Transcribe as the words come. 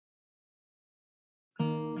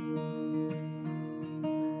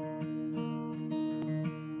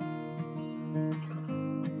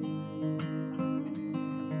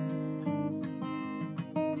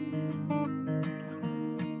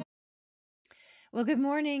Well, good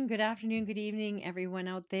morning, good afternoon, good evening, everyone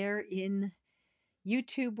out there in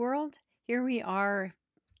YouTube world. Here we are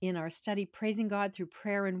in our study, praising God through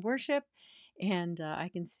prayer and worship. And I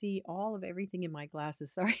can see all of everything in my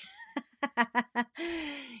glasses. Sorry.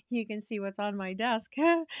 You can see what's on my desk,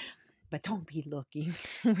 but don't be looking.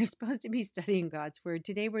 We're supposed to be studying God's Word.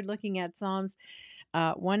 Today we're looking at Psalms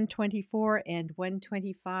 124 and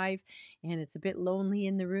 125. And it's a bit lonely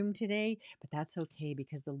in the room today, but that's okay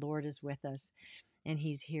because the Lord is with us and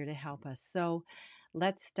He's here to help us. So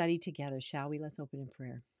let's study together, shall we? Let's open in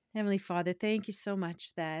prayer. Heavenly Father, thank you so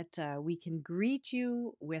much that we can greet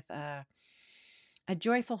you with a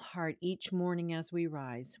joyful heart each morning as we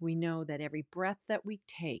rise. We know that every breath that we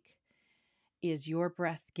take is your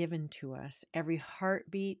breath given to us. Every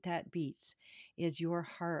heartbeat that beats is your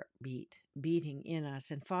heartbeat beating in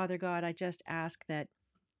us. And Father God, I just ask that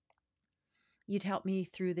you'd help me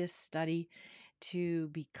through this study to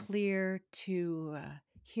be clear, to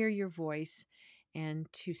hear your voice,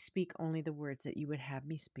 and to speak only the words that you would have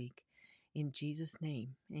me speak. In Jesus'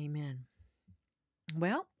 name, amen.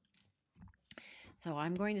 Well, so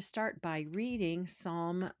I'm going to start by reading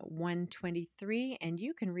Psalm 123, and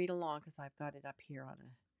you can read along because I've got it up here on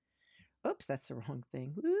a... Oops, that's the wrong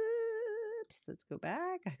thing. Oops, let's go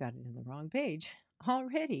back. I got it in the wrong page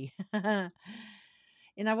already.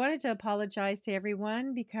 And I wanted to apologize to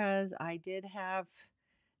everyone because I did have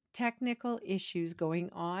technical issues going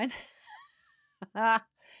on the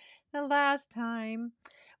last time.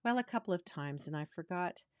 Well, a couple of times, and I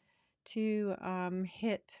forgot to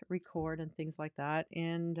hit record and things like that.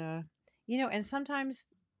 And, and sometimes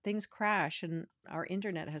things crash, and our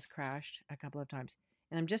internet has crashed a couple of times.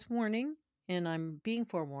 And I'm just warning, and I'm being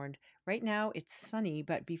forewarned. Right now, it's sunny,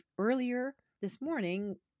 but earlier this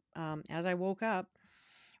morning, as I woke up,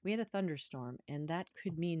 we had a thunderstorm, and that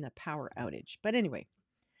could mean the power outage. But anyway,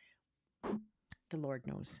 the Lord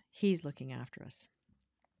knows. He's looking after us.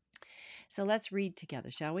 So let's read together,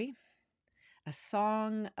 shall we? A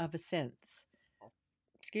Song of Ascents.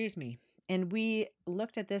 Excuse me. And we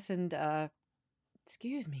looked at this and,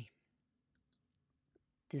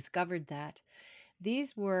 discovered that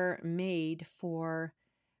these were made for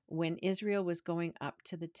when Israel was going up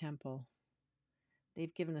to the temple.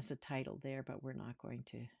 They've given us a title there, but we're not going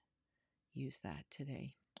to use that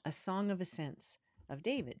today. A Song of Ascents of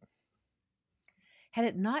David. Had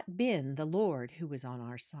it not been the Lord who was on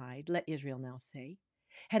our side, let Israel now say,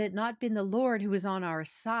 had it not been the Lord who was on our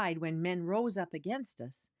side when men rose up against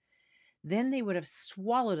us, then they would have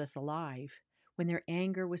swallowed us alive when their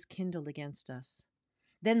anger was kindled against us.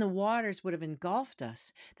 Then the waters would have engulfed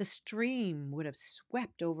us, the stream would have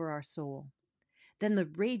swept over our soul. Then the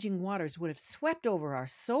raging waters would have swept over our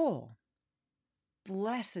soul.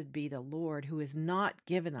 Blessed be the Lord who has not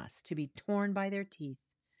given us to be torn by their teeth.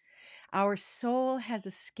 Our soul has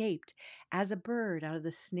escaped as a bird out of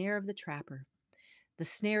the snare of the trapper. The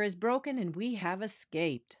snare is broken and we have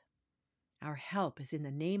escaped. Our help is in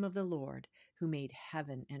the name of the Lord who made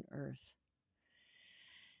heaven and earth.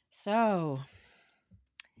 So,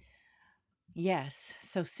 yes,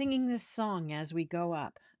 so singing this song as we go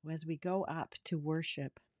up to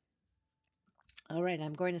worship. All right,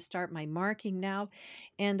 I'm going to start my marking now.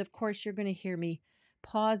 And of course, you're going to hear me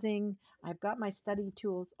pausing. I've got my study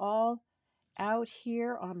tools all out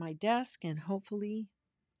here on my desk, and hopefully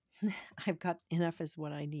I've got enough as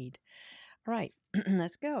what I need. All right,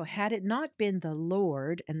 let's go. Had it not been the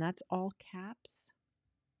Lord, and that's all caps,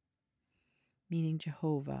 meaning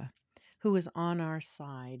Jehovah, who is on our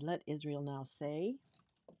side, let Israel now say.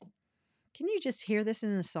 Can you just hear this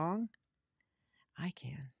in a song? I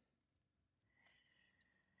can.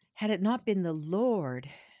 Had it not been the Lord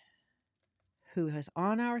who was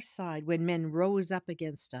on our side when men rose up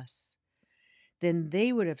against us, then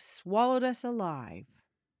they would have swallowed us alive.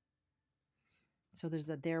 So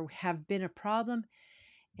there have been a problem,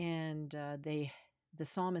 and the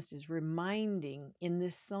psalmist is reminding in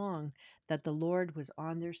this song that the Lord was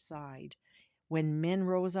on their side when men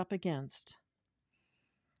rose up against,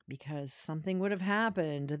 because something would have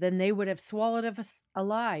happened. Then they would have swallowed us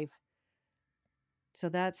alive. So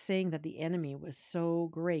that's saying that the enemy was so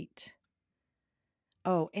great.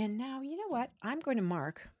 Oh, and now, you know what? I'm going to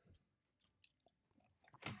mark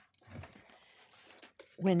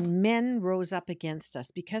when men rose up against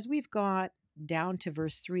us, because we've got down to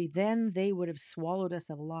verse 3, then they would have swallowed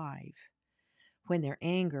us alive when their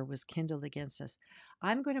anger was kindled against us.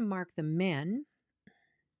 I'm going to mark the men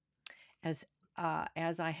as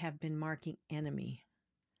I have been marking enemy.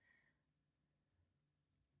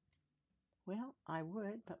 Well, I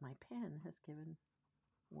would, but my pen has given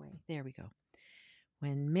way. There we go.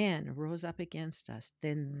 when men rose up against us,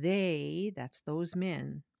 then they, that's those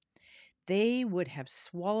men, they would have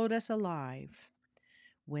swallowed us alive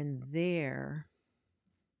when their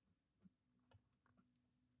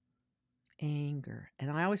anger,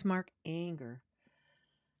 and I always mark anger,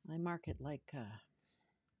 I mark it like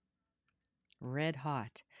red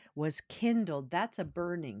hot, was kindled. That's a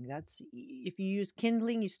burning. That's, if you use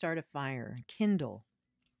kindling, you start a fire. Kindle.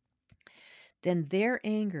 Then their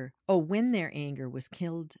anger, when their anger was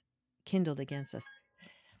kindled against us.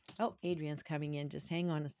 Oh, Adrian's coming in. Just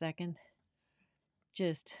hang on a second.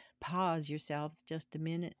 Just pause yourselves just a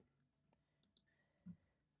minute.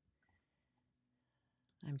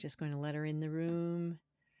 I'm just going to let her in the room.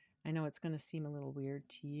 I know it's going to seem a little weird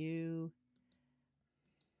to you.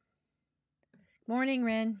 Morning,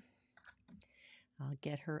 Ren. I'll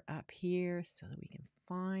get her up here so that we can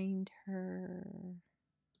find her.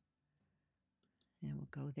 And we'll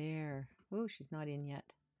go there. Oh, she's not in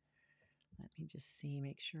yet. Let me just see,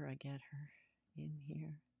 make sure I get her in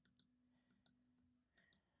here.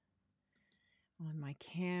 On my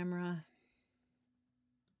camera.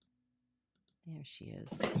 There she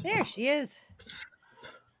is. There she is.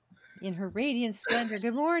 In her radiant splendor.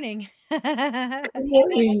 Good morning. Good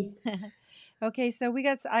morning. Okay, so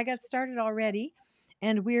I got started already,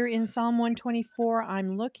 and we're in Psalm 124.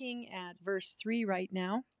 I'm looking at verse 3 right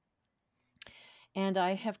now, and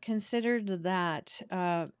I have considered that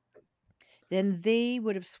then they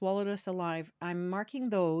would have swallowed us alive. I'm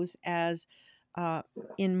marking those as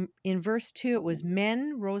in verse 2, it was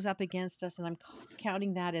men rose up against us, and I'm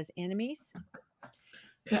counting that as enemies.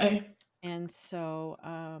 Okay. And so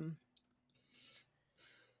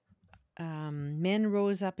men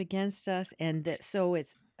rose up against us, and so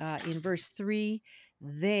it's in verse 3,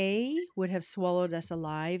 they would have swallowed us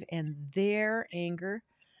alive, and their anger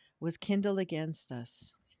was kindled against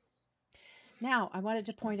us. Now, I wanted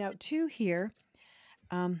to point out too here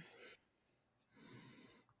that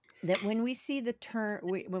when we see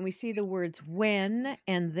when we see the words when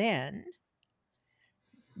and then,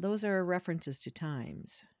 those are references to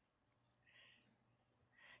times.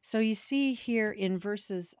 So you see here in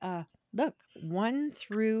verses, look, 1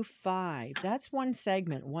 through 5. That's one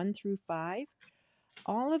segment, 1 through 5.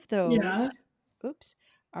 All of those,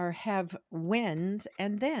 have whens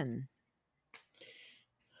and then.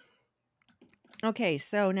 Okay,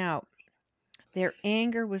 so now their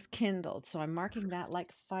anger was kindled. So I'm marking that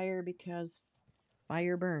like fire because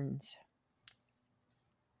fire burns.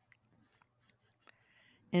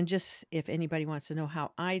 And just if anybody wants to know how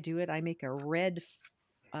I do it, I make a red,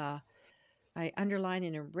 I underline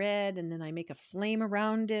in a red, and then I make a flame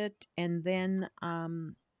around it, and then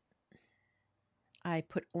I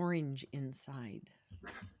put orange inside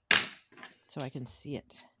so I can see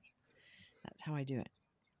it. That's how I do it.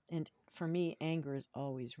 And for me, anger is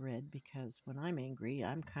always red because when I'm angry,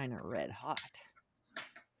 I'm kind of red hot.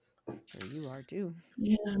 Sure you are too.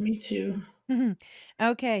 Yeah, me too.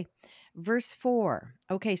 Okay, verse 4.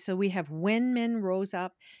 Okay, so we have when men rose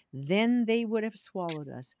up, then they would have swallowed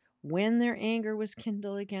us. When their anger was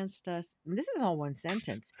kindled against us. And this is all one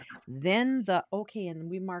sentence. Then and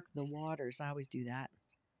we mark the waters. I always do that.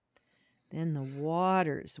 Then the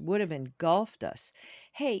waters would have engulfed us.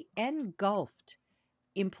 Hey, engulfed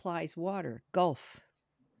implies water. Gulf.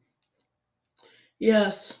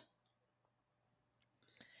 Yes.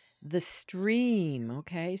 The stream.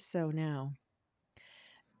 Okay, so now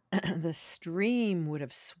the stream would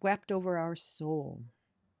have swept over our soul.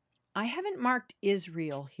 I haven't marked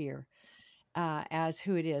Israel here as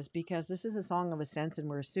who it is because this is a song of ascents and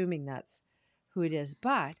we're assuming that's who it is.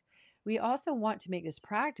 But we also want to make this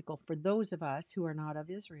practical for those of us who are not of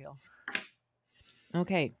Israel.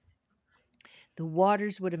 Okay. The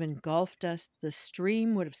waters would have engulfed us. The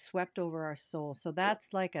stream would have swept over our soul. So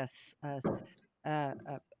that's like a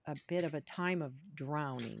bit of a time of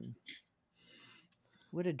drowning.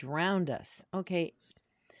 Would have drowned us. Okay.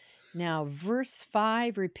 Now, verse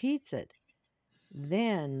 5 repeats it.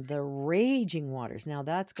 Then the raging waters. Now,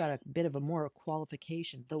 that's got a bit of a more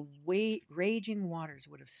qualification. The raging waters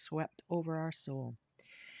would have swept over our soul.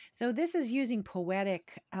 So this is using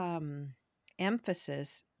poetic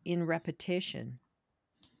emphasis in repetition.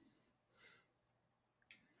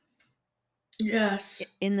 Yes.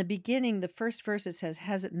 In the beginning, the first verse, it says,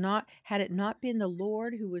 had it not been the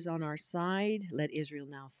Lord who was on our side, let Israel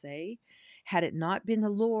now say, had it not been the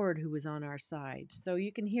Lord who was on our side. So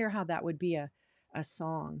you can hear how that would be a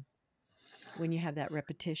song when you have that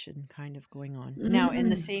repetition kind of going on. Now,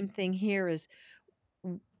 and the same thing here is,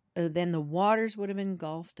 then the waters would have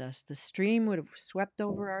engulfed us. The stream would have swept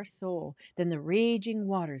over our soul. Then the raging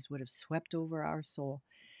waters would have swept over our soul.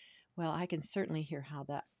 Well, I can certainly hear how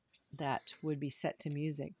that would be set to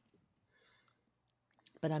music,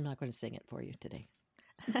 but I'm not going to sing it for you today.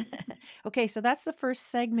 Okay, so that's the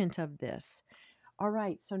first segment of this. All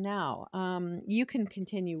right, so now you can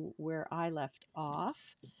continue where I left off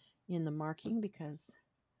in the marking because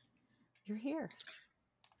you're here.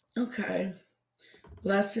 Okay.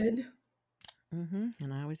 Blessed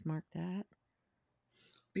And I always mark that.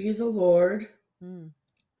 be the Lord Mm.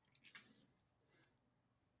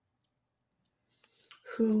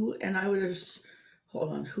 who, and I would have,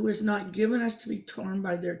 hold on, who has not given us to be torn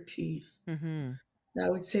by their teeth. Mm-hmm. I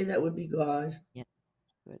would say that would be God. Yeah,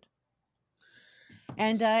 good.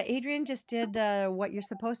 And Adrian just did what you're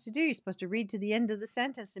supposed to do. You're supposed to read to the end of the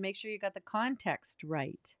sentence to make sure you got the context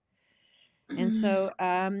right. And so,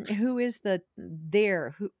 who is the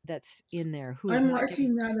there who that's in there? Who is I'm not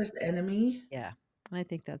given? marking that as enemy. Yeah, I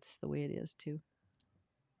think that's the way it is too.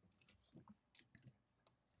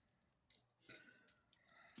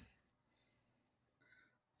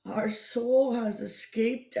 Our soul has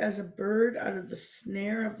escaped as a bird out of the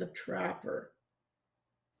snare of the trapper.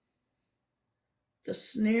 The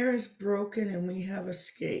snare is broken and we have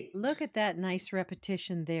escaped. Look at that nice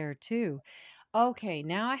repetition there too. Okay,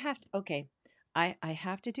 now I have to. Okay, I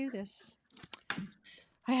have to do this.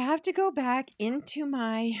 I have to go back into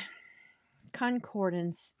my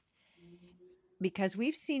concordance because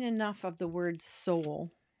we've seen enough of the word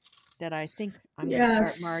soul that I think I'm going to start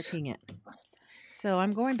Yes. marking it. So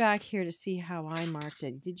I'm going back here to see how I marked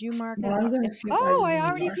it. Did you mark it? Well, I'm going to see if I Oh, I even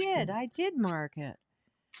already marked did. it. I did mark it.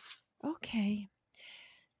 Okay.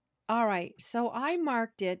 All right. So I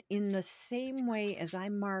marked it in the same way as I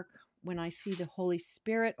mark when I see the Holy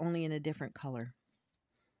Spirit, only in a different color.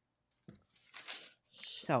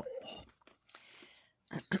 So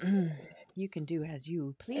you can do as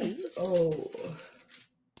you please. S-O.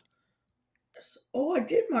 Oh, I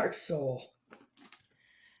did mark soul.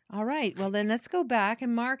 All right. Well, then let's go back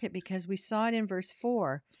and mark it because we saw it in verse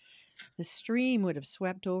 4. The stream would have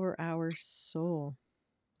swept over our soul.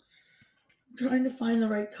 I'm trying to find the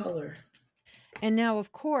right color. And now,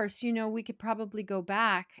 of course, we could probably go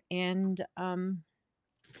back and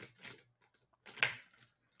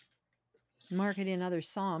mark it in other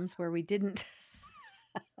Psalms where we didn't.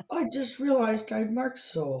 I just realized I'd marked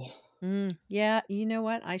soul. Yeah, you know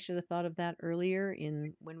what? I should have thought of that earlier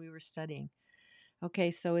when we were studying. Okay,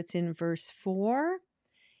 so it's in verse 4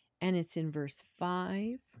 and it's in verse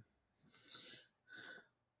 5.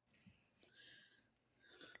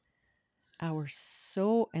 Our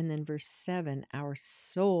soul, and then verse 7, our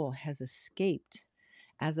soul has escaped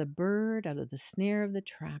as a bird out of the snare of the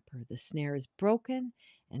trapper. The snare is broken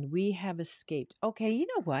and we have escaped. Okay, you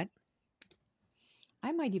know what?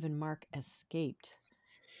 I might even mark escaped.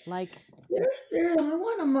 Like, I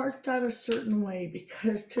want to mark that a certain way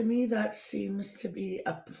because to me that seems to be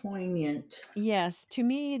a poignant. yes, to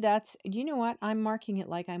me, that's, you know what? I'm marking it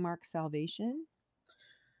like I mark salvation.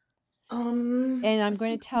 And I'm I going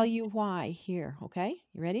think, to tell you why here, okay?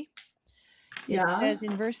 You ready? It yeah. says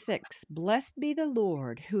in verse 6, Blessed be the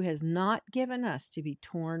Lord who has not given us to be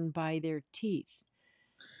torn by their teeth.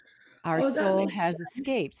 Our Oh, that soul makes has sense.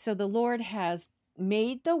 escaped. So the Lord has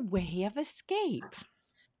made the way of escape.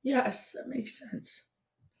 Yes, that makes sense.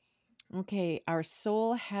 Okay, our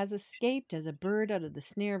soul has escaped as a bird out of the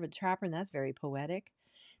snare of a trapper, and that's very poetic.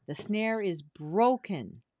 The snare is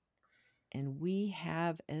broken, and we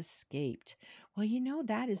have escaped. Well,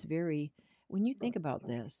 that is very, when you think about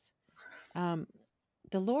this, um,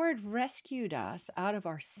 the Lord rescued us out of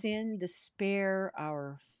our sin, despair,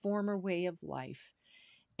 our former way of life,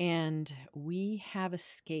 and we have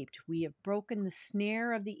escaped. We have broken the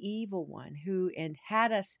snare of the evil one who and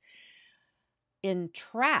had us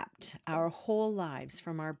entrapped our whole lives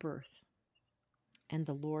from our birth. And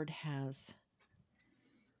the Lord has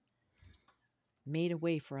made a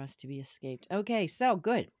way for us to be escaped. Okay, so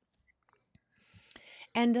good.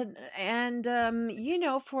 And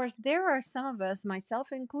for there are some of us,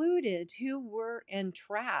 myself included, who were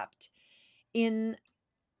entrapped in.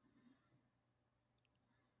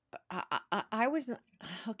 I was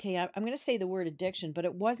okay. I'm going to say the word addiction, but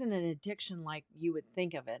it wasn't an addiction like you would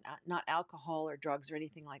think of it, not alcohol or drugs or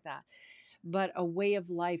anything like that, but a way of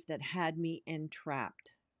life that had me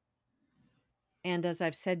entrapped. And as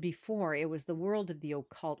I've said before, it was the world of the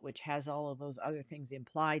occult, which has all of those other things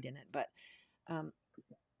implied in it. But um,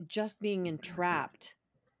 just being entrapped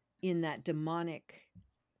in that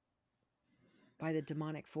by the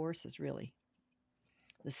demonic forces, really.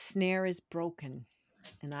 The snare is broken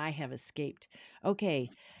and I have escaped. Okay.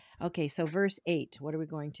 So verse 8, what are we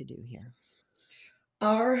going to do here?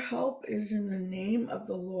 Our help is in the name of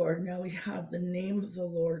the Lord. Now we have the name of the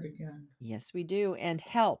Lord again. Yes, we do. And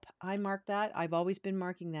help. I mark that. I've always been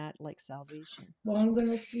marking that like salvation. Well, I'm going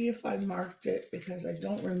to see if I marked it because I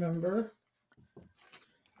don't remember.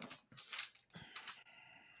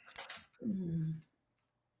 Hmm.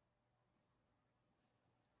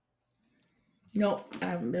 Nope, I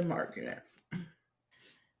haven't been marking it.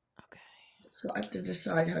 Okay. So I have to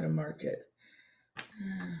decide how to mark it.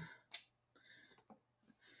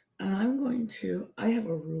 And I have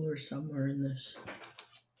a ruler somewhere in this.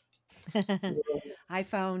 I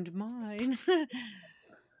found mine.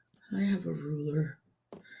 I have a ruler.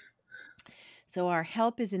 So our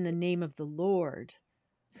help is in the name of the Lord,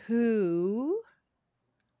 who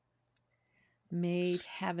made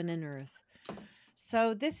heaven and earth.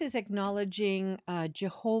 So this is acknowledging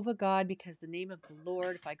Jehovah God, because the name of the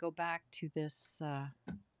Lord, if I go back to this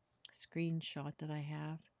screenshot that I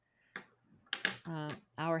have,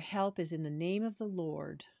 our help is in the name of the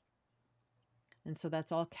Lord. And so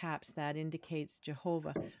that's all caps. That indicates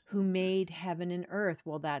Jehovah, who made heaven and earth.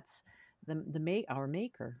 Well, that's our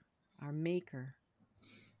maker, our maker.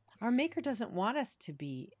 Our maker doesn't want us to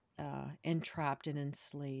be entrapped and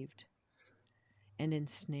enslaved and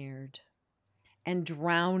ensnared and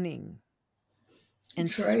drowning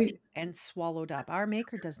That's right. and swallowed up. Our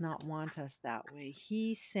maker does not want us that way.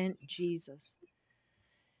 He sent Jesus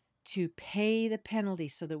to pay the penalty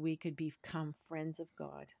so that we could become friends of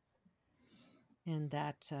God. And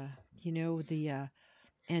that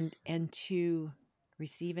and to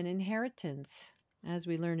receive an inheritance, as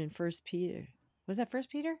we learn in First Peter. Was that First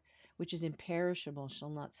Peter? Which is imperishable, shall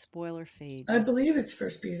not spoil or fade, I but believe it's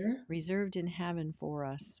First Peter. reserved in heaven for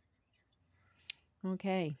us.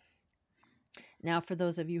 Okay. Now, for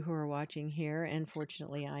those of you who are watching here, and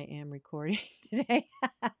fortunately I am recording today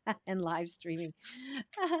and live streaming.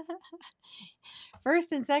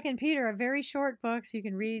 First and Second Peter are very short books. You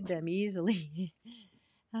can read them easily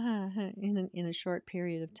in a short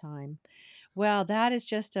period of time. Well, that is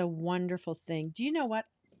just a wonderful thing. Do you know what?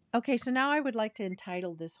 Okay, so now I would like to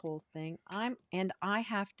entitle this whole thing. I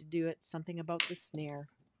have to do it something about the snare.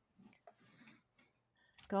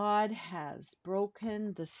 God has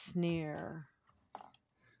broken the snare.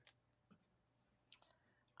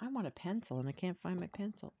 I want a pencil and I can't find my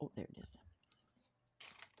pencil. Oh, there it is.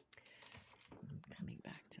 I'm coming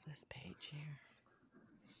back to this page here.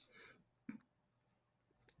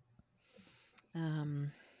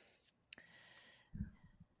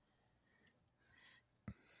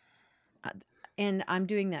 And I'm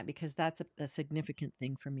doing that because that's a significant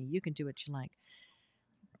thing for me. You can do what you like.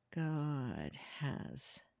 God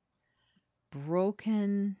has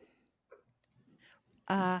broken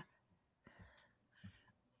and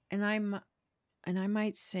I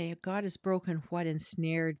might say God has broken what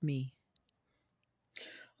ensnared me.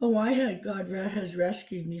 Oh, God has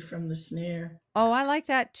rescued me from the snare. Oh, I like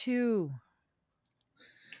that too.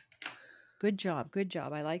 Good job. Good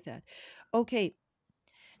job. I like that. Okay.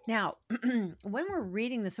 Now, when we're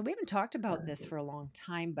reading this, and we haven't talked about this for a long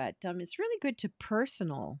time, but it's really good to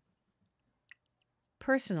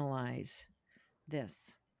personalize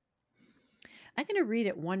this. I'm going to read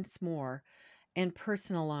it once more and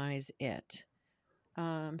personalize it,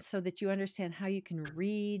 so that you understand how you can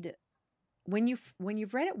read when you've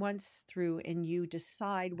read it once through and you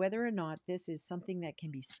decide whether or not this is something that can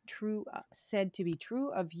be true, said to be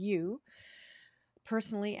true of you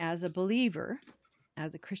personally as a believer,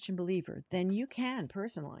 as a Christian believer. Then you can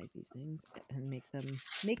personalize these things and make them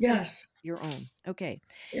Yes, your own. Okay.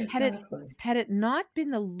 exactly. Had it not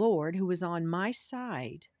been the Lord who was on my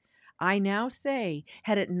side, I now say,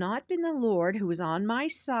 had it not been the Lord who was on my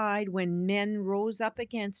side when men rose up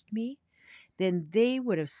against me, then they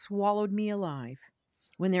would have swallowed me alive.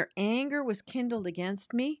 When their anger was kindled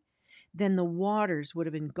against me, then the waters would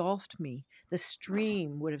have engulfed me. The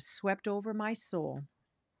stream would have swept over my soul.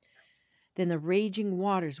 Then the raging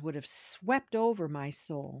waters would have swept over my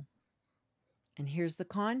soul. And here's the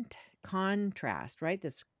contrast, right?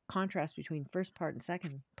 This contrast between first part and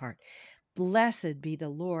second part. Blessed be the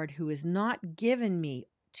Lord who has not given me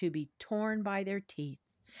to be torn by their teeth.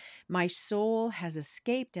 My soul has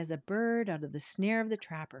escaped as a bird out of the snare of the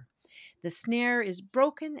trapper. The snare is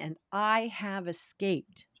broken and I have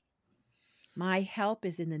escaped. My help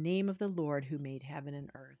is in the name of the Lord who made heaven and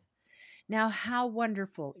earth. Now, how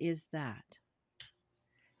wonderful is that?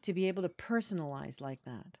 To be able to personalize like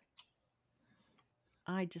that.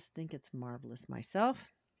 I just think it's marvelous myself.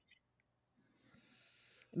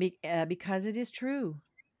 Because it is true.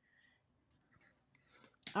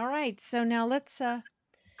 All right, so now let's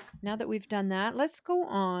now that we've done that, let's go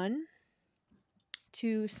on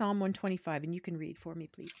to Psalm 125, and you can read for me,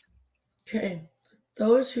 please. Okay.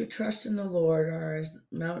 Those who trust in the Lord are as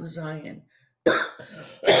Mount Zion.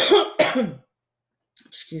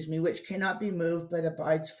 Excuse me, which cannot be moved but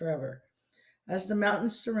abides forever. As the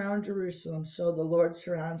mountains surround Jerusalem, so the Lord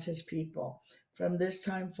surrounds his people from this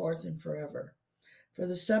time forth and forever. For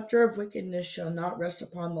the scepter of wickedness shall not rest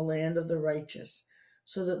upon the land of the righteous,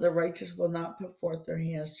 so that the righteous will not put forth their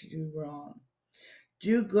hands to do wrong.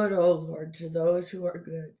 Do good, O Lord, to those who are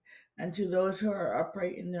good, and to those who are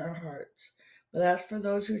upright in their hearts. But as for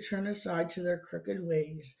those who turn aside to their crooked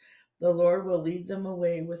ways, the Lord will lead them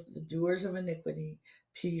away with the doers of iniquity.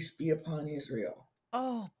 Peace be upon Israel.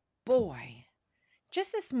 Oh, boy.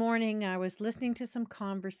 Just this morning, I was listening to some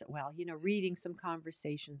reading some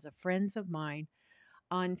conversations of friends of mine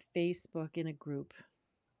on Facebook in a group.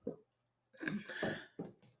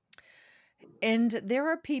 And there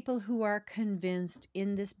are people who are convinced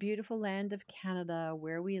in this beautiful land of Canada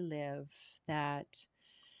where we live that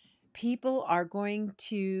people are going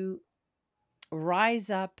to rise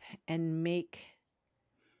up and make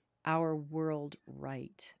our world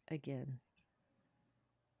right again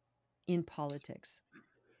in politics.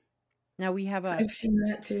 Now I've seen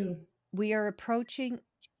that too. we are approaching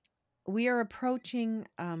a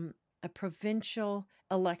provincial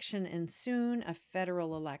election and soon a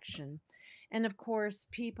federal election. And of course,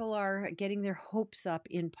 people are getting their hopes up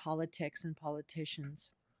in politics and politicians.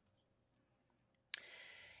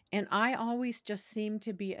 And I always just seem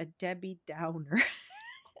to be a Debbie Downer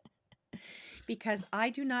because I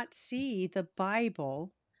do not see the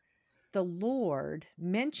Bible, the Lord,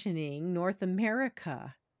 mentioning North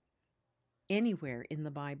America anywhere in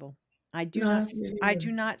the Bible. Not I either.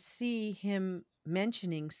 do not see him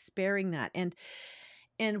mentioning sparing that.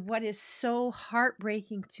 And what is so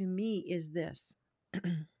heartbreaking to me is this.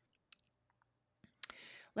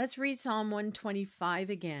 Let's read Psalm 125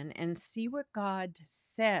 again and see what God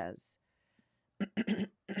says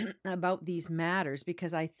about these matters,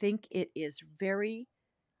 because I think it is very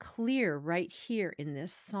clear right here in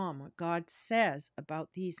this psalm what God says about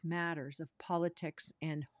these matters of politics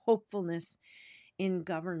and hopefulness in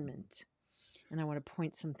government. And I want to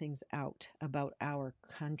point some things out about our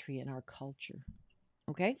country and our culture.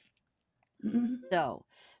 Okay? Mhm. So,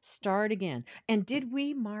 start again. And did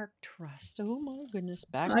we mark trust? Oh my goodness,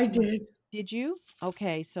 back I to my. did. Did you?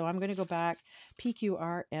 Okay, so I'm going to go back.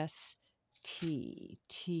 PQRST.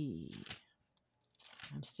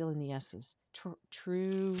 I'm still in the S's.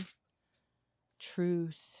 True,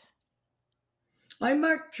 truth. I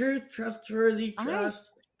marked truth, trustworthy, I trust,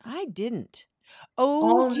 I didn't. Oh,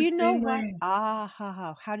 all in do the you know same what? way. Ah, ha,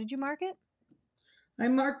 ha. How did you mark it? I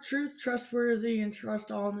marked truth, trustworthy, and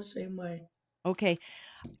trust all in the same way. Okay.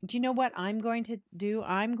 Do you know what I'm going to do?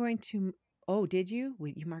 I'm going to. Oh, did you?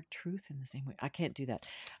 Wait, you marked truth in the same way. I can't do that.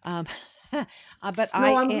 Um, but No,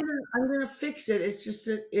 I. I'm gonna fix it. It's just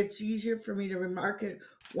that it's easier for me to remark it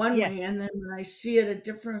one way, Yes. and then when I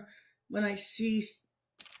see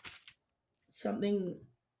something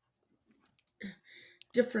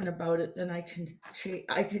different about it, then I can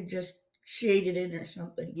just shade it in or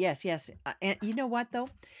something. Yes. Yes. And you know what though?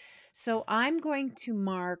 So I'm going to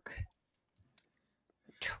mark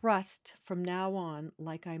trust from now on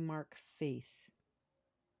like I mark faith.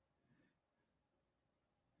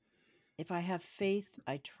 If I have faith,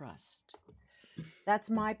 I trust. That's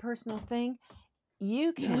my personal thing.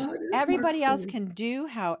 You can, No, it is marked everybody else faith. can do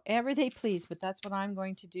however they please, but that's what I'm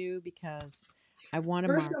going to do because I want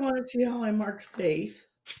to First, mark. I want to see how I marked faith.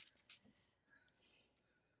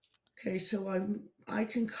 Okay, so I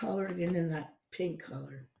can color it in that pink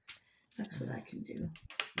color. That's what Uh-huh. I can do.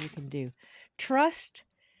 You can do trust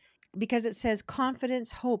because it says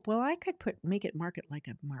confidence, hope. Well, I could make it mark it like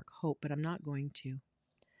a mark hope, but I'm not going to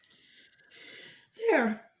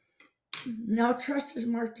There. Now trust is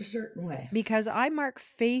marked a certain way. because I mark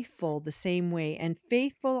faithful the same way. And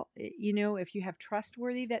faithful, if you have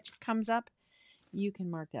trustworthy that comes up, you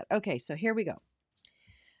can mark that. Okay, so here we go.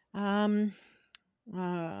 Um,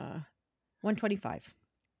 125.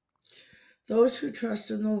 Those who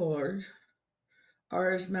trust in the Lord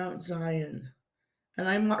are as Mount Zion. And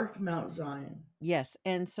I marked Mount Zion. Yes,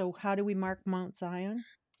 and so how do we mark Mount Zion?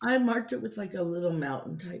 I marked it with like a little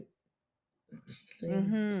mountain type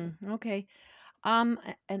thing. Mm-hmm. Okay.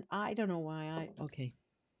 And I don't know why okay.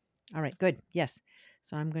 All right, good. Yes.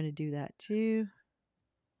 So I'm going to do that too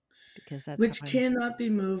because that's how Which I'm. cannot be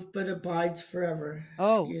moved but abides forever.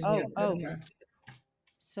 Oh, Excuse me, oh, oh.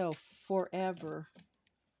 So forever.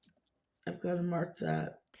 I've got to mark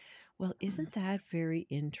that. Well, isn't that very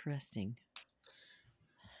interesting?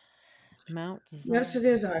 Mount Yes, Zion. it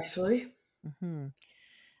is actually. Hmm.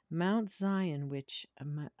 Mount Zion, which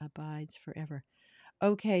abides forever.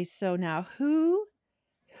 Okay, so now who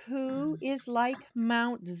is like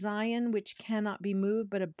Mount Zion, which cannot be moved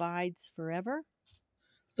but abides forever?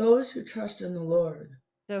 Those who trust in the Lord.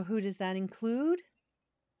 So who does that include?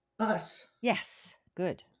 Us. Yes,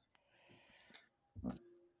 good.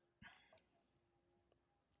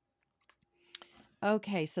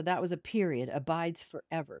 Okay, so that was a period. Abides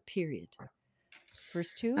forever, period.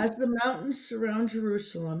 Verse 2. As the mountains surround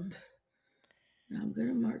Jerusalem. Now I'm going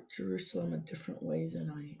to mark Jerusalem a different way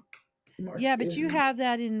than I Yeah, marked but you Israel. have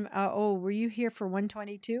that in, were you here for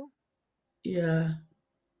 122? Yeah.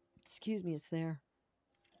 Excuse me, it's there.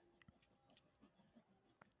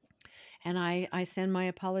 And I send my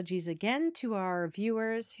apologies again to our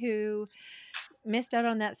viewers who missed out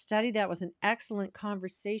on that study. That was an excellent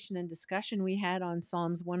conversation and discussion we had on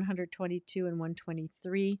Psalms 122 and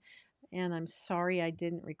 123. And I'm sorry I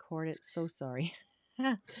didn't record it. So sorry.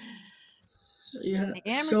 I So, yeah.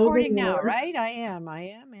 am So the recording now, Lord. right? I am.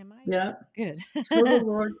 Am I? Yeah. Good. So the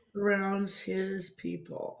Lord surrounds his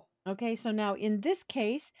people. Okay, so now in this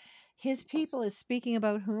case, his people is speaking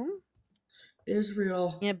about whom?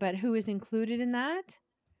 Israel. Yeah, but who is included in that?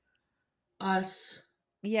 Us.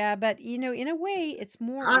 Yeah, but in a way,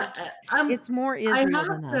 I, I'm. it's more I Israel have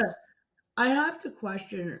than to. us. I have to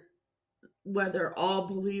question whether all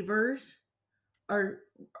believers are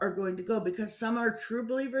are going to go, because some are true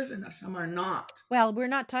believers and some are not. Well, we're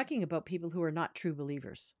not talking about people who are not true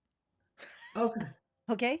believers, Okay.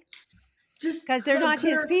 okay? Just Because they're not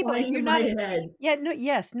his people. If clarifying you're in my not, head. yeah, no,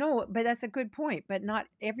 yes, no, but that's a good point. But not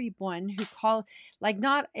everyone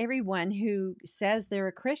not everyone who says they're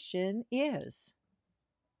a Christian is.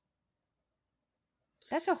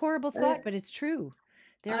 That's a horrible thought, I, but it's true.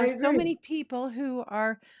 There I are so agree. many people who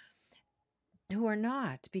are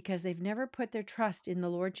not, because they've never put their trust in the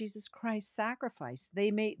Lord Jesus Christ's sacrifice. They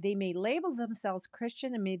may label themselves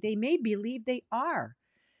Christian, and they may believe they are,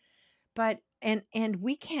 but and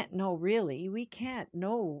we can't know, really. We can't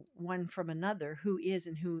know one from another who is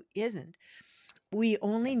and who isn't. We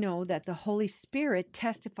only know that the Holy Spirit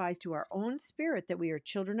testifies to our own spirit that we are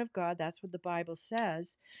children of God. That's what the Bible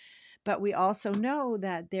says. But we also know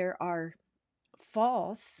that there are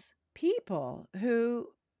false people who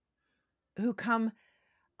come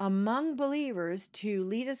among believers to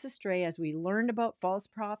lead us astray, as we learned about false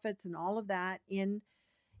prophets and all of that in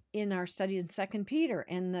our study in Second Peter.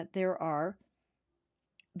 And that there are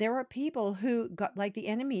people who got, like, the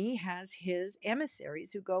enemy has his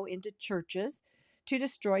emissaries who go into churches to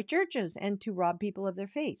destroy churches and to rob people of their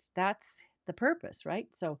faith. That's the purpose, right?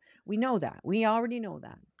 So we know that. We already know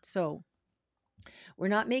that. So we're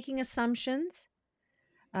not making assumptions.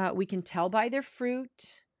 We can tell by their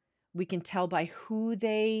fruit. We can tell by who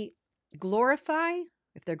they glorify,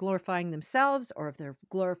 if they're glorifying themselves or if they're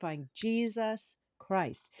glorifying Jesus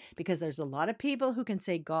Christ. Because there's a lot of people who can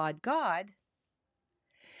say, God, God.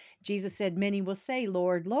 Jesus said, many will say,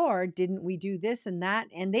 Lord, Lord, didn't we do this and that?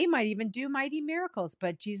 And they might even do mighty miracles,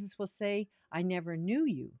 but Jesus will say, I never knew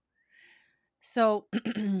you. So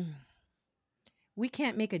we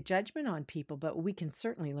can't make a judgment on people, but we can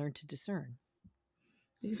certainly learn to discern.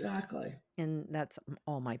 Exactly. And that's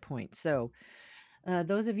all my point. So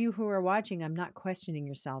those of you who are watching, I'm not questioning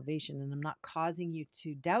your salvation, and I'm not causing you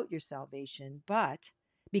to doubt your salvation, but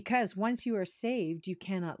because once you are saved, you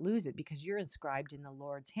cannot lose it, because you're inscribed in the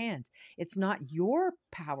Lord's hand. It's not your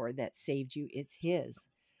power that saved you, it's His.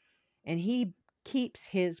 And He keeps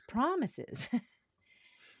His promises.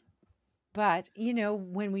 But,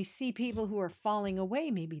 when we see people who are falling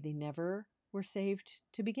away, maybe they never were saved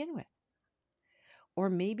to begin with. Or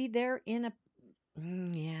maybe they're in a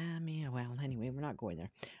well, anyway, we're not going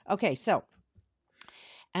there. Okay, so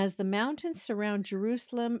as the mountains surround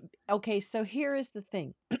Jerusalem. Okay, so here is the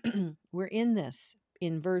thing. We're in this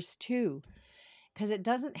in verse 2 because it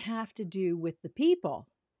doesn't have to do with the people.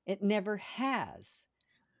 It never has.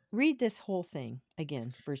 Read this whole thing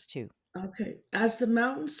again, verse 2. Okay. As the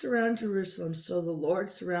mountains surround Jerusalem, so the Lord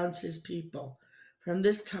surrounds his people from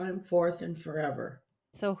this time forth and forever.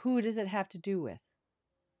 So who does it have to do with?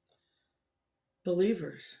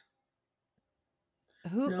 Believers.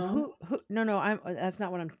 No? Who no, that's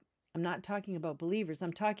not what I'm not talking about believers.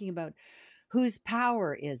 I'm talking about whose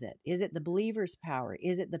power is it? Is it the believer's power?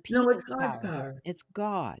 Is it the No, it's people's God's power? power. It's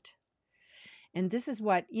God. And this is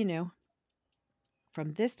what,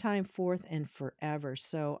 from this time forth and forever.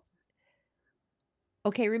 So,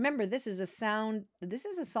 okay, remember, this is a song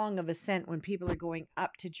of ascent. When people are going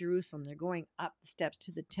up to Jerusalem, they're going up the steps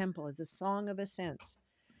to the temple, as a song of ascent.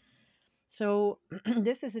 So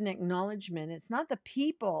this is an acknowledgement. It's not the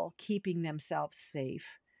people keeping themselves safe.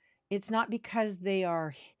 It's not because they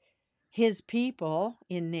are his people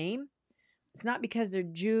in name. It's not because they're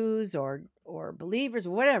Jews or believers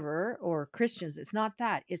or whatever, or Christians. It's not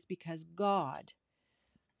that. It's because God,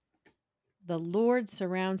 the Lord,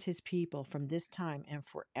 surrounds his people from this time and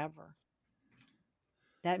forever.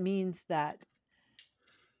 That means that,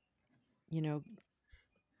 you know,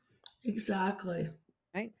 Exactly.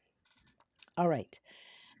 right? All right.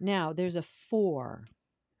 Now there's a 4.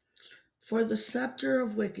 For the scepter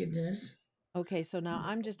of wickedness. Okay, so now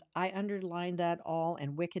I underlined that all,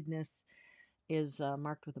 and wickedness is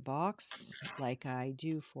marked with a box, like I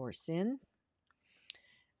do for sin.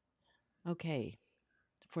 Okay,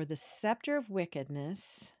 for the scepter of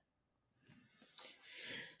wickedness.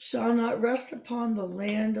 Shall not rest upon the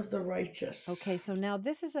land of the righteous. Okay, so now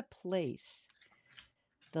this is a place,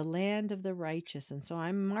 the land of the righteous. And so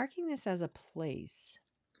I'm marking this as a place.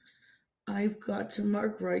 I've got to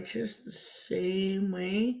mark righteous the same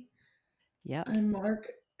way Yep. I mark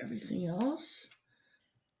everything else.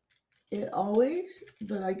 It always,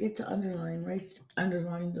 but I get to underline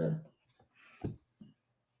the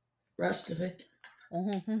rest of it.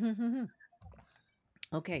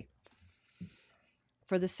 Okay.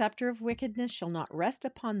 For the scepter of wickedness shall not rest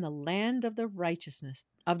upon the land of the righteousness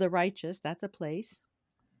of the righteous. That's a place.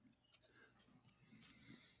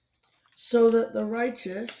 So that the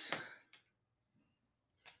righteous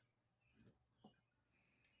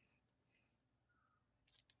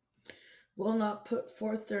will not put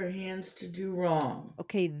forth their hands to do wrong.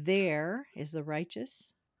 Okay, there is the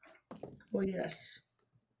righteous. Oh, yes.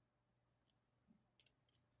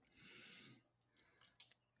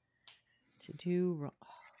 To do wrong.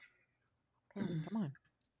 Come on.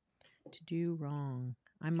 To do wrong.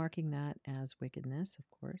 I'm marking that as wickedness, of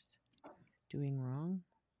course. Doing wrong.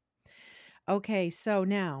 Okay, so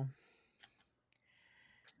now,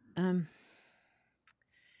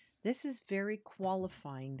 this is very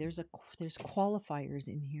qualifying. There's qualifiers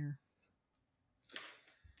in here.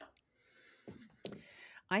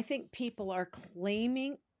 I think people are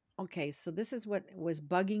claiming. Okay, so this is what was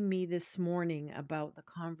bugging me this morning about the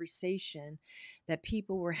conversation that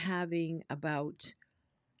people were having about,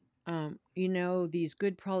 these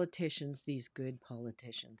good politicians. These good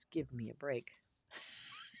politicians. Give me a break.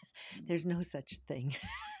 There's no such thing.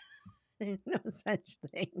 There's no such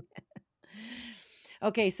thing.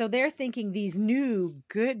 Okay, so they're thinking these new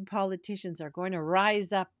good politicians are going to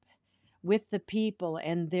rise up with the people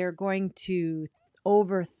and they're going to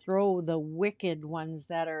overthrow the wicked ones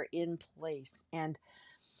that are in place. And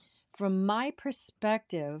from my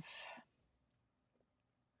perspective,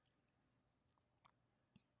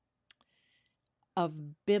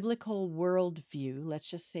 of biblical worldview, let's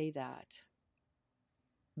just say that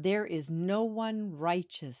there is no one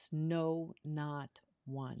righteous, no, not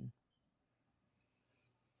one.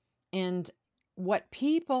 And what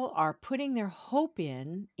people are putting their hope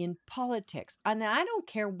in politics, and I don't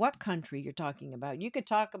care what country you're talking about. You could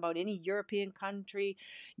talk about any European country,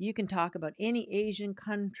 you can talk about any Asian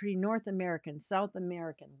country, North American, South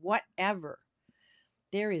American, whatever.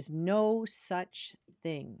 There is no such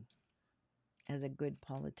thing as a good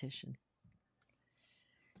politician.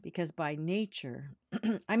 Because by nature,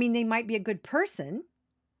 I mean, they might be a good person.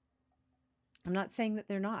 I'm not saying that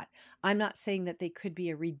they're not. I'm not saying that they could be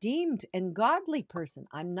a redeemed and godly person.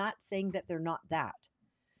 I'm not saying that they're not that.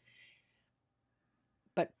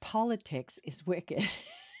 But politics is wicked.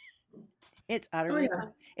 It's Oh, utterly yeah.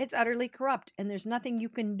 it's utterly corrupt, and there's nothing you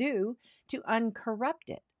can do to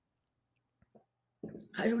uncorrupt it.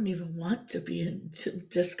 I don't even want to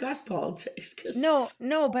discuss politics because No,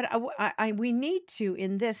 but we need to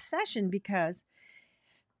in this session because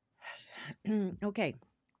okay.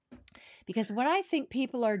 Because what I think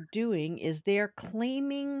people are doing is they're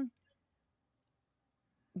claiming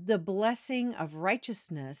the blessing of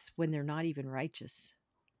righteousness when they're not even righteous.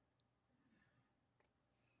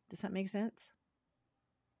 Does that make sense?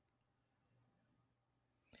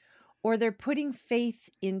 Or they're putting faith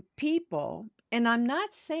in people. And I'm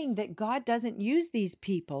not saying that God doesn't use these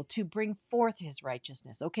people to bring forth his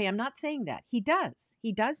righteousness. Okay, I'm not saying that. He does.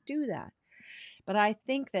 He does do that. But I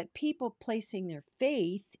think that people placing their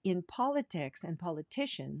faith in politics and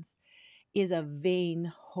politicians is a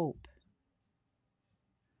vain hope.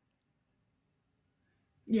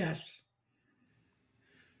 yes.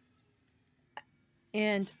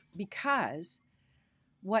 And because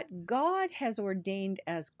what God has ordained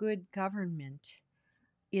as good government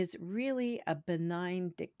is really a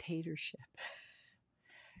benign dictatorship.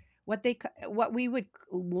 What we would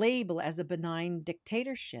label as a benign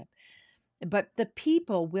dictatorship. But the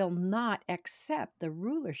people will not accept the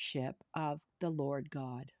rulership of the Lord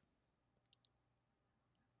God.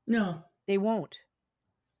 No. They won't.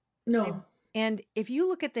 They, No. and if you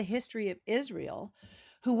look at the history of Israel,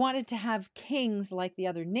 who wanted to have kings like the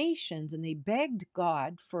other nations, and they begged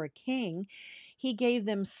God for a king, he gave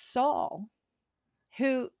them Saul,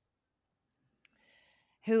 who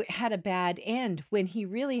had a bad end when he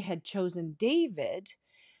really had chosen David.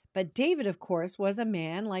 But David, of course, was a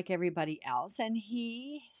man like everybody else, and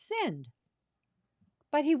he sinned.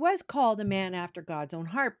 But he was called a man after God's own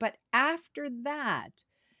heart. But after that,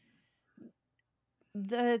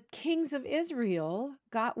 the kings of Israel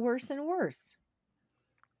got worse and worse.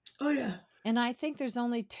 Oh, yeah. And I think there's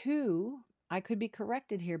only two. I could be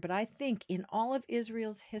corrected here, but I think in all of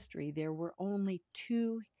Israel's history, there were only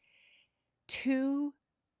two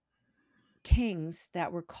kings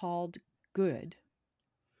that were called good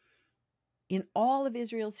in all of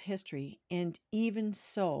Israel's history, and even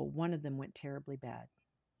so, one of them went terribly bad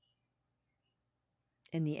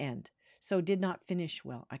in the end. So did not finish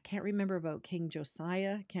well. I can't remember about King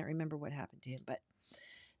Josiah. Can't remember what happened to him, but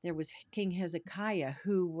there was King Hezekiah,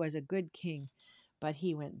 who was a good king, but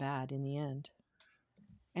he went bad in the end.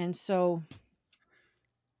 And so,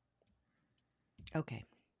 okay.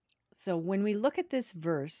 So when we look at this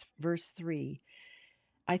verse 3,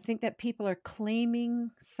 I think that people are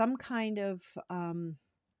claiming some kind of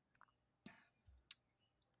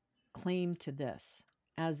claim to this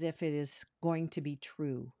as if it is going to be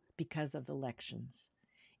true because of the elections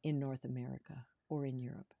in North America or in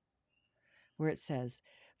Europe, where it says,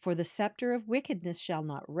 "For the scepter of wickedness shall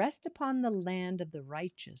not rest upon the land of the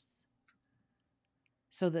righteous,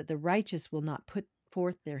 so that the righteous will not put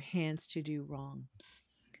forth their hands to do wrong."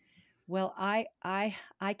 Well, I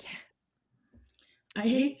can't. I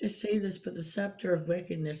hate to say this, but the scepter of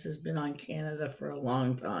wickedness has been on Canada for a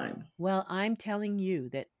long time. Well, I'm telling you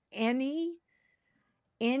that any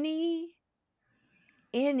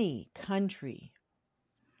country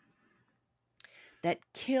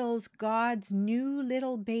that kills God's new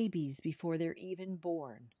little babies before they're even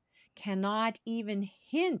born cannot even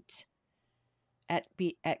hint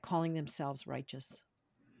at calling themselves righteous.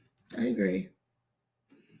 I agree.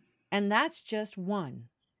 And that's just one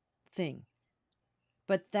thing.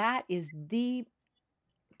 But that is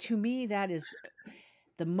to me, that is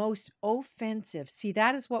the most offensive. See,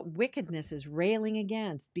 that is what wickedness is railing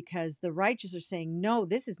against, because the righteous are saying, no,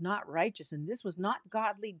 this is not righteous, and this was not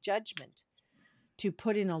godly judgment to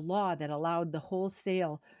put in a law that allowed the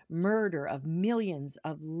wholesale murder of millions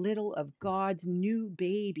of God's new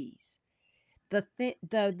babies, the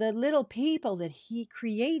little people that he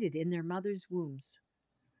created in their mother's wombs.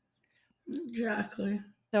 Exactly.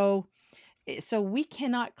 So we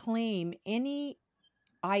cannot claim any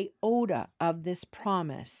iota of this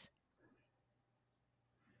promise,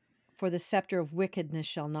 "For the scepter of wickedness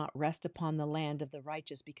shall not rest upon the land of the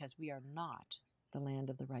righteous," because we are not the land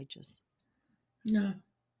of the righteous. No.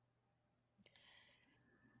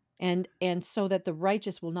 And so that the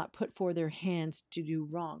righteous will not put forth their hands to do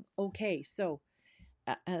wrong. Okay, so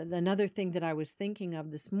another thing that I was thinking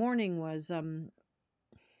of this morning was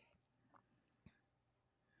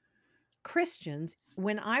Christians.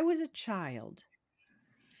 When I was a child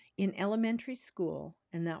in elementary school,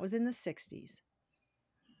 and that was in the 60s,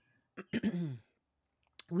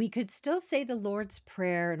 we could still say the Lord's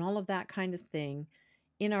Prayer and all of that kind of thing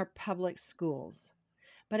in our public schools.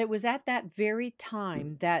 But it was at that very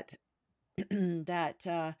time that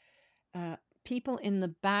that people in the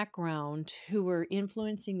background who were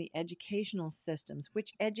influencing the educational systems,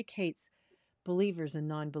 which educates believers and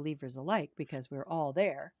non-believers alike, because we're all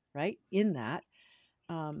there, right? In that,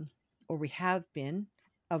 or we have been,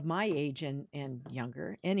 of my age and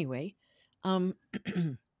younger, anyway.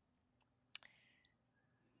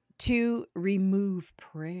 To remove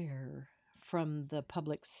prayer from the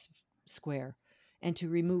public square, and to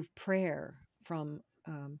remove prayer from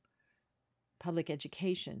public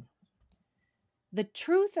education. The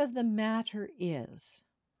truth of the matter is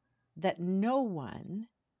that no one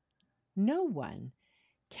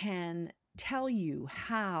can tell you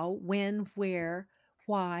how, when, where,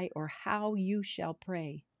 why, or how you shall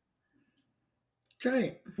pray. That's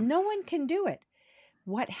right. No one can do it.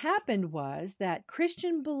 What happened was that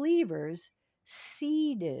Christian believers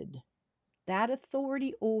ceded that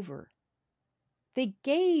authority over. They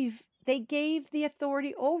gave the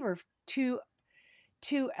authority over to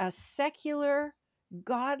a secular,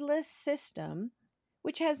 godless system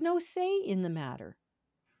which has no say in the matter.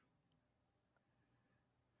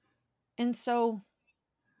 And so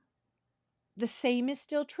the same is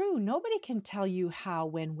still true. Nobody can tell you how,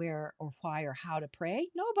 when, where, or why, or how to pray.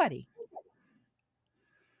 Nobody.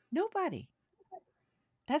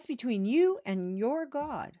 That's between you and your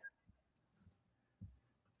God.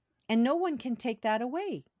 And no one can take that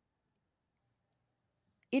away.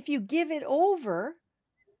 if you give it over,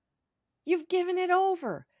 you've given it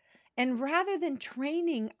over. And rather than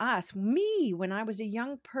training us, me, when I was a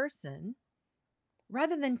young person,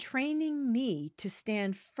 rather than training me to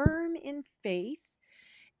stand firm in faith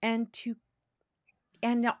and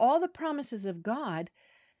all the promises of God,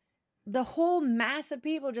 the whole mass of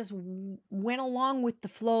people just went along with the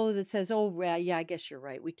flow that says, oh, yeah, I guess you're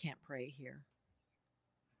right. We can't pray here.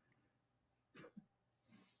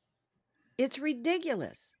 It's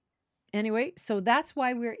ridiculous. Anyway, so that's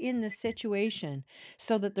why we're in this situation,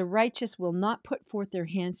 so that the righteous will not put forth their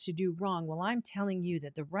hands to do wrong. Well, I'm telling you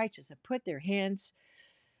that the righteous have put their hands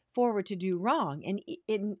forward to do wrong.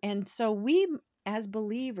 And so we, as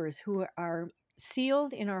believers who are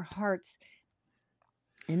sealed in our hearts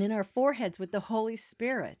and in our foreheads with the Holy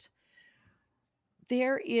Spirit,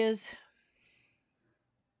 we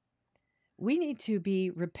need to be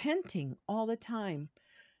repenting all the time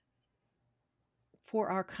for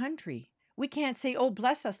our country. We can't say, oh,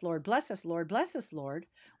 bless us, Lord, bless us, Lord, bless us, Lord,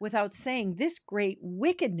 without saying this great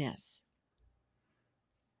wickedness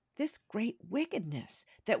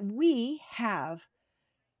that we have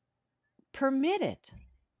permitted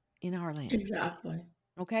in our land. Exactly.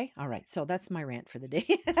 Okay? All right. So that's my rant for the day.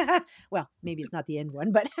 Well, maybe it's not the end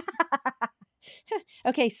one, but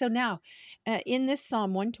okay. So now in this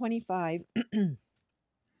Psalm 125,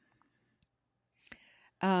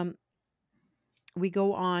 we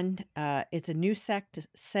go on. It's a new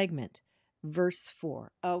segment, verse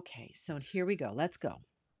 4. Okay. So here we go. Let's go.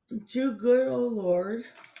 Do good, O Lord.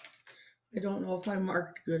 I don't know if I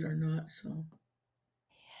marked good or not, so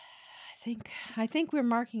I think we're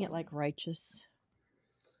marking it like righteous.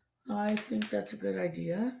 I think that's a good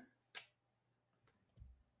idea.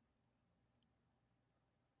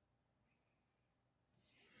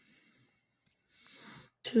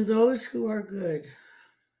 To those who are good,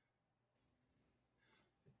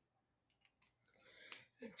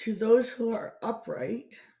 to those who are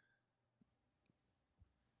upright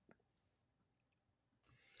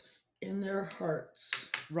in their hearts.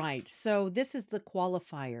 Right. So this is the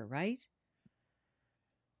qualifier, right?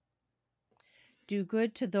 Do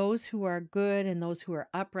good to those who are good and those who are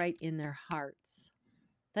upright in their hearts.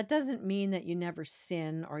 That doesn't mean that you never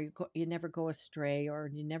sin or you never go astray or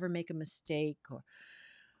you never make a mistake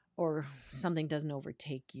or something doesn't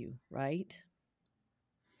overtake you, right?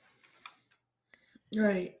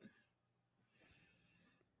 Right.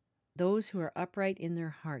 Those who are upright in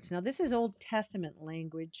their hearts. Now, this is Old Testament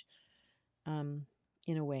language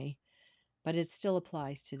in a way, but it still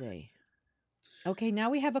applies today. Okay, now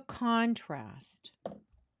we have a contrast.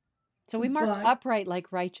 So we marked But, upright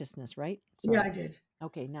like righteousness, right? yeah, Sorry. I did.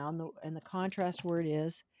 Okay, now in the contrast word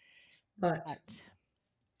is But,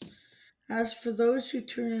 but. as for those who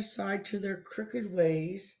turn aside to their crooked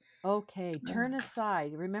ways, Okay, turn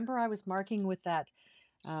aside. Remember I was marking with that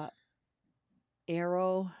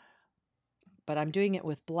arrow, but I'm doing it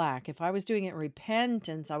with black. If I was doing it in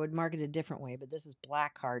repentance, I would mark it a different way, but this is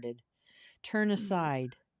black-hearted. Turn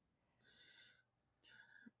aside.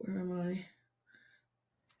 where am I?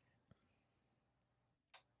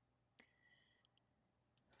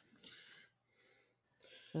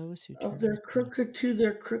 Those who Of turn their aside. crooked to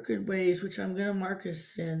their crooked ways, which I'm going to mark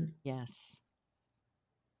as sin. Yes.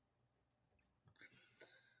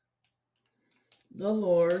 The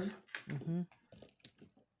Lord Mm-hmm.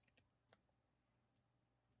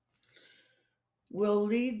 will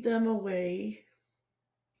lead them away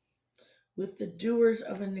with the doers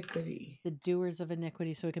of iniquity. The doers of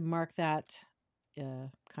iniquity. So we can mark that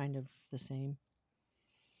kind of the same.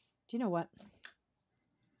 Do you know what?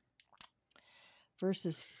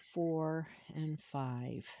 Verses 4 and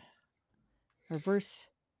 5. Or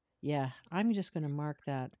yeah, I'm just going to mark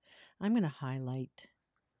that. I'm going to highlight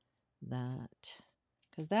that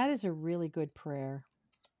because that is a really good prayer.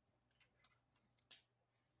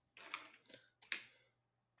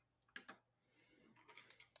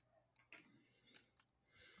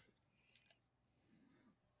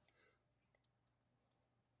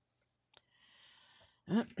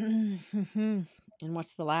 And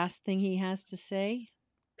what's the last thing he has to say?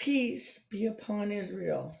 Peace be upon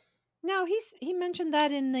Israel. No, he mentioned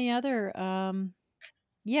that in the other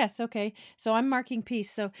yes, okay. So I'm marking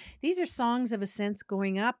peace. So these are songs of ascents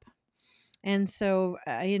going up. And so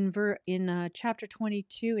in chapter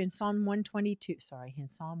 22 in Psalm 122, in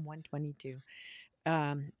Psalm 122,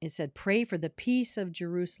 it said, "Pray for the peace of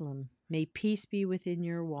Jerusalem. May peace be within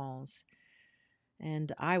your walls."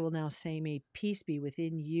 And I will now say, "May peace be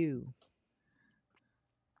within you."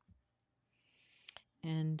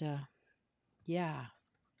 And yeah,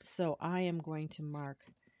 so I am going to mark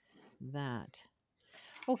that.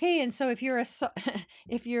 Okay, and so if you're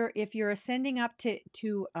if you're ascending up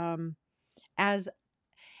to as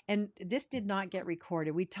and this did not get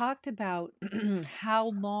recorded. We talked about how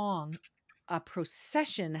long a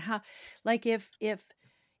procession, how like if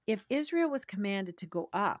Israel was commanded to go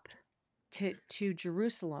up to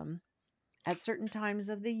Jerusalem at certain times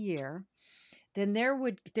of the year, then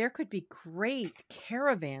there could be great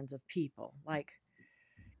caravans of people, like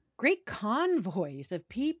great convoys of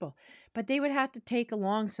people, but they would have to take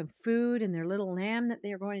along some food and their little lamb that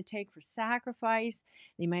they were going to take for sacrifice.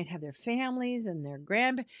 They might have their families and their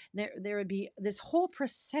there would be this whole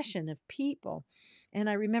procession of people. And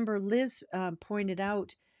I remember Liz pointed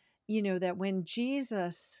out, that when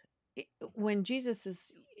Jesus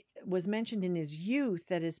was mentioned in his youth,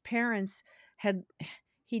 that his parents had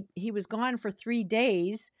he was gone for 3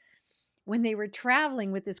 days when they were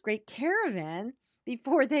traveling with this great caravan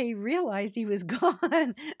before they realized he was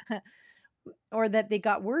gone, or that they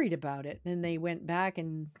got worried about it and they went back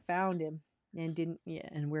and found him and didn't, yeah,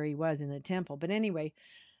 and where he was in the temple. But anyway,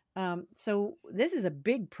 so this is a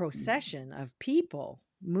big procession of people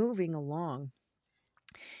moving along,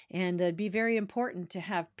 and it'd be very important to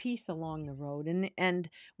have peace along the road. And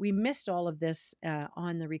we missed all of this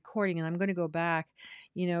on the recording, and I'm going to go back,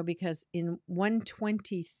 because in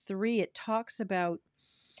 123 it talks about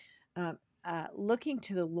uh, looking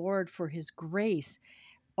to the Lord for his grace.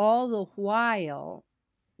 All the while,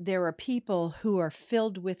 there are people who are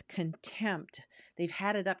filled with contempt. They've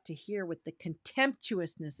had it up to here with the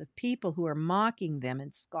contemptuousness of people who are mocking them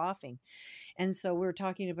and scoffing. And so we're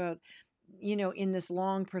talking about, in this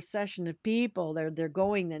long procession of people, they're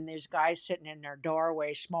going, then there's guys sitting in their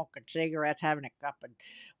doorway smoking cigarettes, having a cup and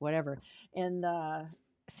whatever, and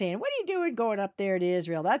saying, "What are you doing going up there to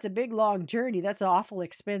Israel? That's a big long journey. That's an awful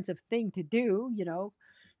expensive thing to do,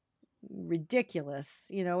 ridiculous,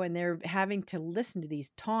 and they're having to listen to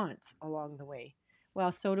these taunts along the way.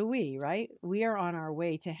 Well, so do we, right? We are on our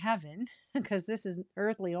way to heaven because this is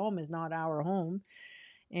earthly home is not our home,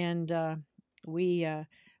 and we uh,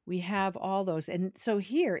 we have all those. And so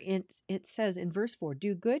here it says in verse 4,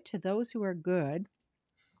 "Do good to those who are good,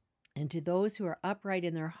 and to those who are upright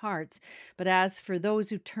in their hearts. But as for those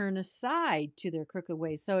who turn aside to their crooked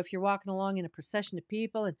ways," so if you're walking along in a procession of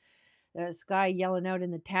people and this guy yelling out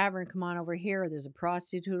in the tavern, "Come on over here," or there's a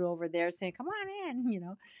prostitute over there saying, "Come on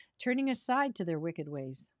in," turning aside to their wicked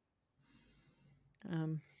ways.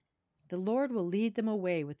 Um, the Lord will lead them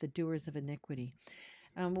away with the doers of iniquity.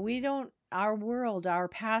 Our world, our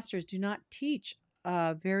pastors do not teach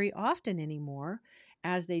very often anymore,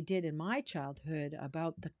 as they did in my childhood,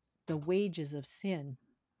 about the wages of sin.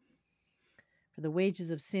 For the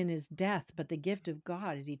wages of sin is death, but the gift of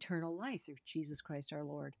God is eternal life through Jesus Christ our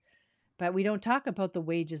Lord. But we don't talk about the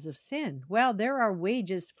wages of sin. Well, there are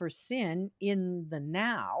wages for sin in the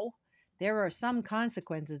now. There are some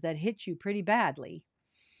consequences that hit you pretty badly.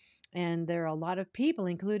 And there are a lot of people,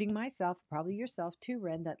 including myself, probably yourself too,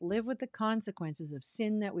 Ren, that live with the consequences of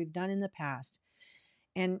sin that we've done in the past.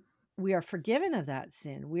 And we are forgiven of that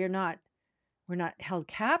sin. We're not held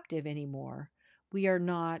captive anymore. We are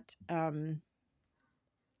not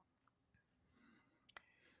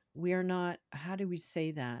how do we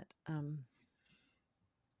say that? Um,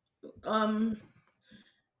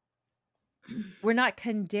 We're not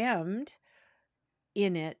condemned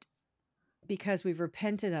in it because we've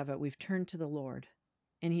repented of it. We've turned to the Lord,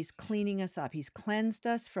 and he's cleaning us up. He's cleansed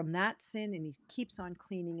us from that sin, and he keeps on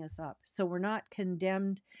cleaning us up. So we're not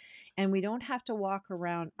condemned, and we don't have to walk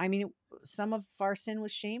around. I mean, some of our sin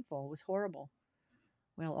was shameful. It was horrible.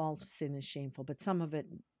 Well, all sin is shameful, but some of it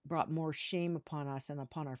brought more shame upon us and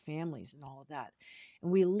upon our families and all of that.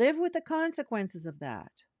 And we live with the consequences of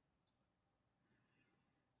that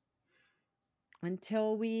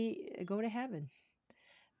until we go to heaven.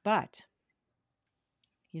 But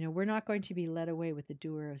we're not going to be led away with the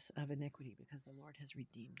doers of iniquity, because the Lord has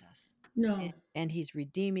redeemed us. no. And he's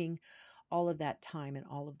redeeming all of that time and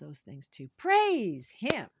all of those things too. Praise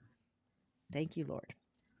him. Thank you, Lord.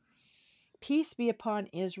 Peace be upon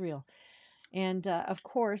Israel. And of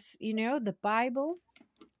course, the Bible,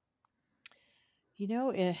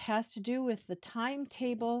 it has to do with the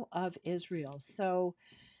timetable of Israel. So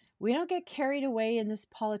we don't get carried away in this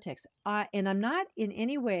politics. And I'm not in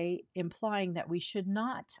any way implying that we should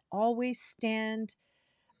not always stand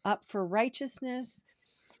up for righteousness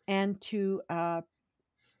and to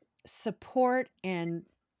support and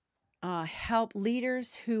help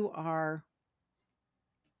leaders who are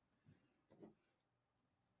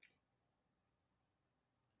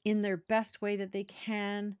in their best way that they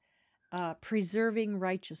can, preserving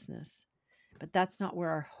righteousness. But that's not where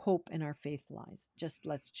our hope and our faith lies.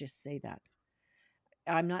 Let's just say that.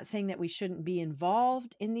 I'm not saying that we shouldn't be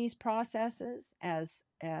involved in these processes as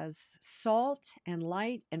salt and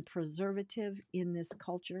light and preservative in this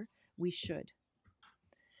culture. We should.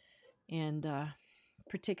 And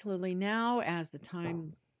particularly now, as the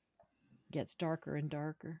time gets darker and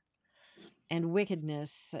darker and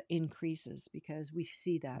wickedness increases, because we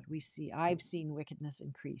see that. I've seen wickedness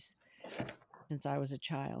increase since I was a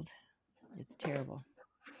child. It's terrible.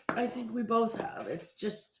 I think we both have. It's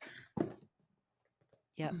just,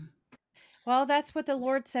 Yep. Well, that's what the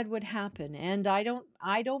Lord said would happen, and I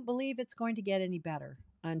don't believe it's going to get any better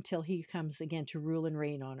until he comes again to rule and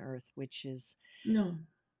reign on earth, which is no.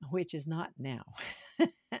 not now.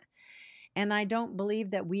 And I don't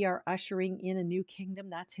believe that we are ushering in a new kingdom.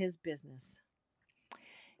 That's his business.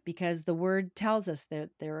 Because the word tells us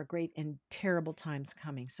that there are great and terrible times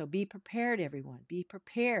coming. So be prepared, everyone. Be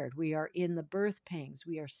prepared. We are in the birth pangs.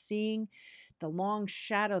 We are seeing the long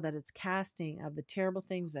shadow that it's casting of the terrible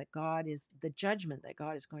things that the judgment that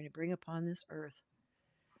God is going to bring upon this earth.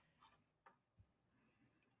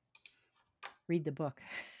 Read the book.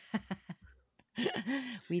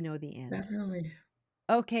 We know the end. Definitely.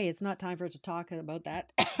 Okay, it's not time for us to talk about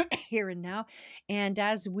that here and now. And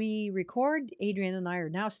as we record, Adrian and I are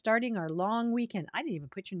now starting our long weekend. I didn't even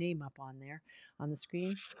put your name up on there on the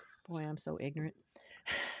screen. Boy, I'm so ignorant.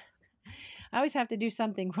 I always have to do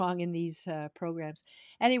something wrong in these programs.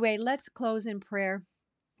 Anyway, let's close in prayer.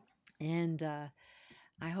 And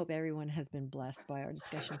I hope everyone has been blessed by our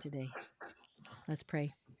discussion today. Let's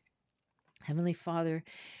pray. Heavenly Father,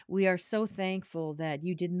 we are so thankful that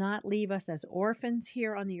you did not leave us as orphans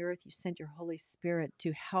here on the earth. You sent your Holy Spirit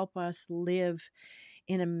to help us live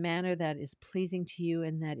in a manner that is pleasing to you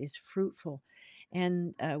and that is fruitful.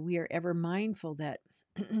 And we are ever mindful that,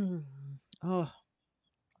 oh,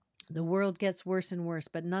 the world gets worse and worse,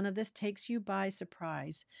 but none of this takes you by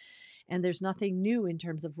surprise. And there's nothing new in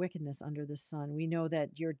terms of wickedness under the sun. We know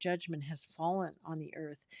that your judgment has fallen on the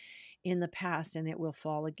earth in the past and it will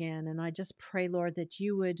fall again. And I just pray, Lord, that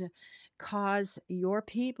you would cause your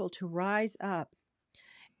people to rise up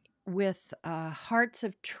with hearts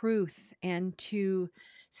of truth and to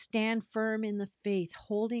stand firm in the faith,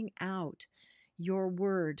 holding out your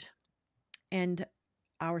word and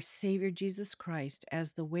our Savior Jesus Christ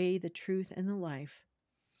as the way, the truth, and the life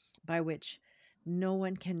by which no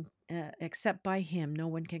one can, except by him, no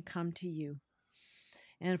one can come to you.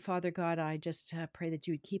 And Father God, I just pray that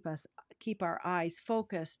you would keep our eyes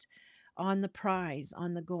focused on the prize,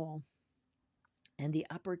 on the goal, and the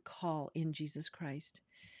upward call in Jesus Christ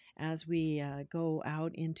as we go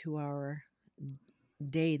out into our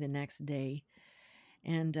day the next day.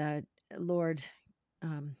 And Lord,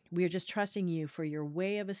 we are just trusting you for your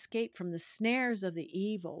way of escape from the snares of the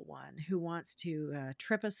evil one who wants to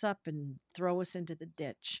trip us up and throw us into the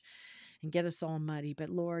ditch and get us all muddy.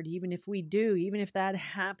 But Lord, even if that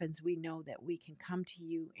happens, we know that we can come to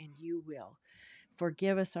you and you will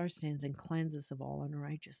forgive us our sins and cleanse us of all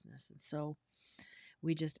unrighteousness. And so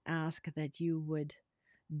we just ask that you would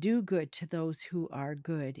do good to those who are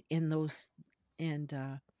good and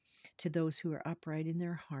to those who are upright in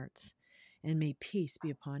their hearts, and may peace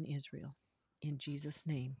be upon Israel. In Jesus'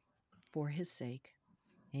 name, for his sake.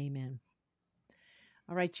 Amen.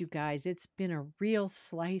 All right, you guys, it's been a real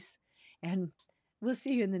slice, and we'll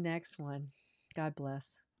see you in the next one. God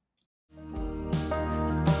bless.